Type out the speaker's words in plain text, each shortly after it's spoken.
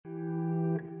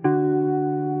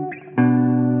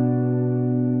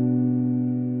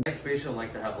Next patient would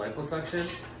like to have liposuction.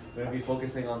 We're going to be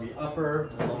focusing on the upper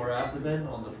and lower abdomen,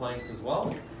 on the flanks as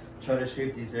well. Try to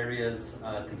shape these areas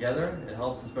together. It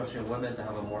helps, especially in women, to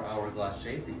have a more hourglass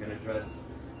shape. You can address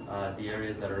the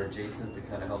areas that are adjacent to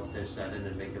kind of help cinch that in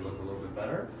and make it look a little bit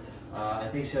better. I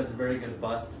think she has a very good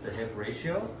bust to hip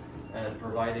ratio, and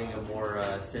providing a more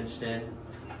cinched in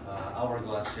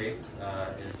hourglass shape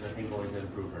is, I think, going to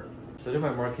improve her. So I did my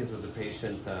markings with the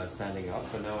patient standing up,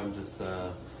 but now I'm just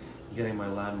getting my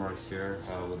landmarks here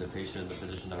with the patient in the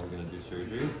position that we're going to do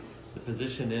surgery. The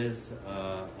position is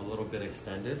a little bit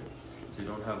extended, so you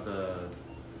don't have the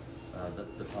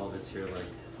pelvis here like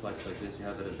flexed like this. You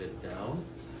have it a bit down,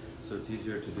 so it's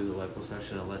easier to do the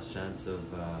liposuction and less chance of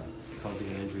causing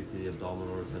an injury to the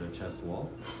abdominal or to the chest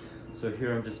wall. So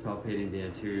here I'm just palpating the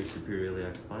anterior superior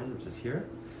iliac spine, which is here.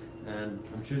 And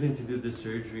I'm choosing to do this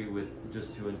surgery with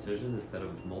just 2 incisions instead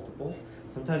of multiple.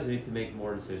 Sometimes you need to make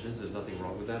more incisions. There's nothing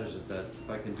wrong with that. It's just that if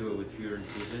I can do it with fewer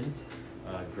incisions,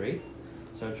 great.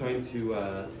 So I'm trying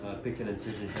to pick an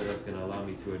incision here that's going to allow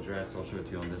me to address, I'll show it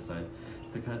to you on this side,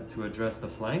 to address the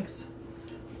flanks,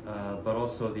 but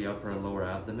also the upper and lower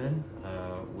abdomen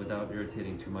without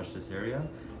irritating too much this area,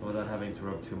 and without having to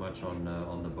rub too much on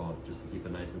the bone, just to keep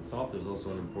it nice and soft. There's also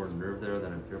an important nerve there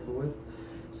that I'm careful with.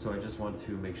 So I just want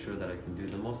to make sure that I can do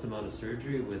the most amount of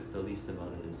surgery with the least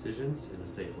amount of incisions in a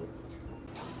safe way.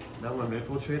 Now when I'm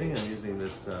infiltrating, I'm using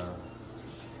this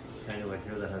cannula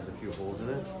here that has a few holes in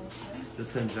it,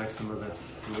 just to inject some of the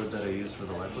fluid that I use for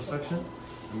the liposuction.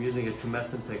 I'm using a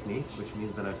Tumescent technique, which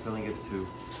means that I'm filling it to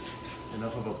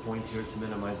enough of a point here to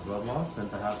minimize blood loss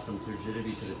and to have some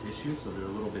turgidity to the tissue, so they're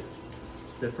a little bit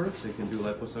stiffer, so you can do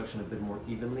liposuction a bit more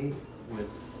evenly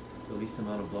with the least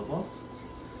amount of blood loss.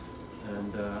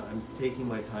 And I'm taking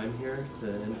my time here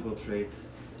to infiltrate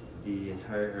the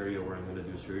entire area where I'm going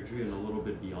to do surgery and a little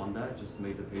bit beyond that, just to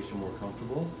make the patient more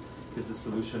comfortable, because the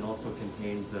solution also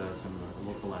contains some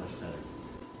local anesthetic.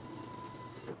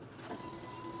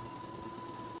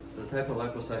 So the type of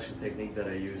liposuction technique that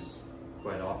I use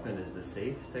quite often is the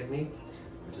SAFE technique,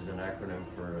 which is an acronym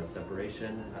for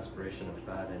separation, aspiration of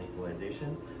fat, and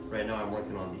equalization. Right now I'm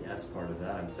working on the S part of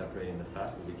that. I'm separating the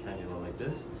fat with a cannula like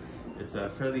this. It's a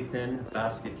fairly thin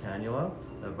basket cannula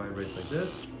that vibrates like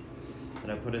this,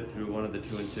 and I put it through one of the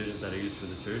 2 incisions that I use for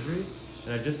the surgery,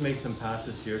 and I just make some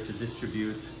passes here to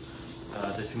distribute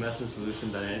the tumescent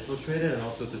solution that I infiltrated, and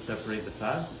also to separate the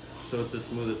fat so it's as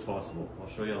smooth as possible. I'll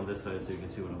show you on this side so you can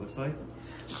see what it looks like.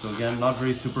 So again, not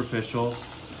very superficial.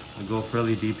 I go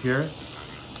fairly deep here.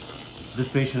 This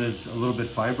patient is a little bit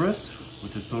fibrous,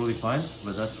 which is totally fine,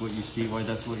 but that's what you see,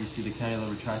 that's what you see the cannula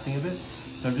retracting a bit.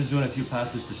 So I'm just doing a few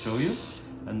passes to show you,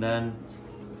 and then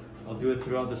I'll do it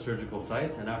throughout the surgical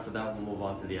site, and after that we'll move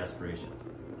on to the aspiration.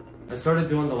 I started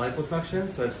doing the liposuction,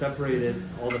 so I've separated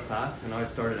all the fat, and now I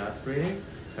started aspirating.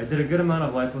 I did a good amount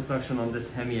of liposuction on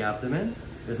this hemi-abdomen.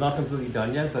 It's not completely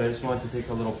done yet, but I just wanted to take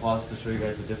a little pause to show you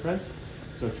guys the difference.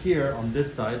 So here on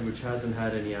this side, which hasn't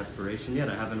had any aspiration yet,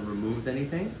 I haven't removed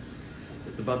anything.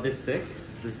 It's about this thick.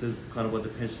 This is kind of what the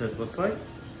pinch test looks like.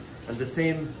 And the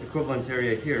same equivalent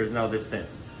area here is now this thin.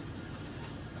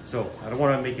 So I don't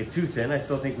want to make it too thin. I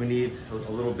still think we need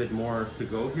a little bit more to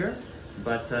go here.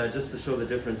 But just to show the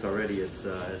difference already, it's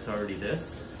already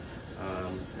this.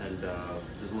 And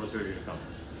there's more surgery to come.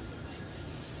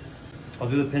 I'll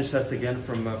do the pinch test again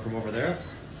from over there.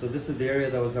 So this is the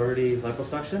area that was already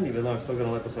liposuction, even though I'm still going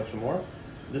to liposuction more.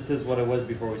 This is what it was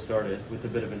before we started, with a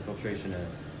bit of infiltration in it.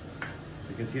 So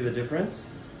you can see the difference.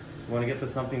 You want to get to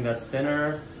something that's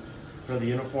thinner, fairly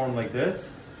uniform like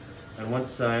this. And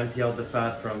once I empty out the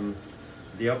fat from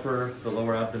the upper, the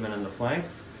lower abdomen, and the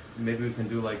flanks, maybe we can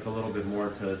do like a little bit more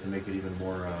to make it even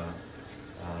more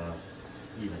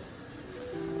even.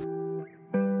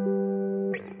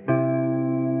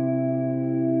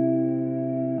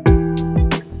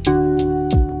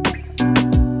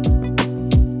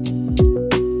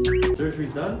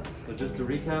 Surgery's done. So just to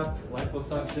recap,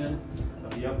 liposuction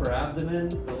of the upper abdomen,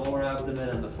 the lower abdomen,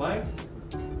 and the flanks.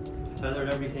 Feathered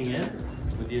everything in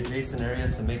with the adjacent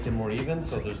areas to make them more even,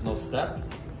 so there's no step.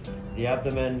 The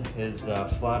abdomen is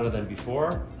flatter than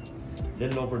before.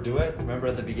 Didn't overdo it. Remember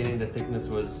at the beginning the thickness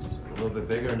was a little bit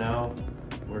bigger. Now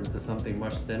we're into something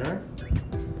much thinner.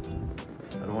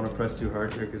 I don't want to press too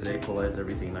hard here because I equalize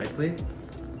everything nicely.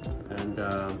 And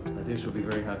I think she'll be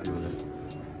very happy with it.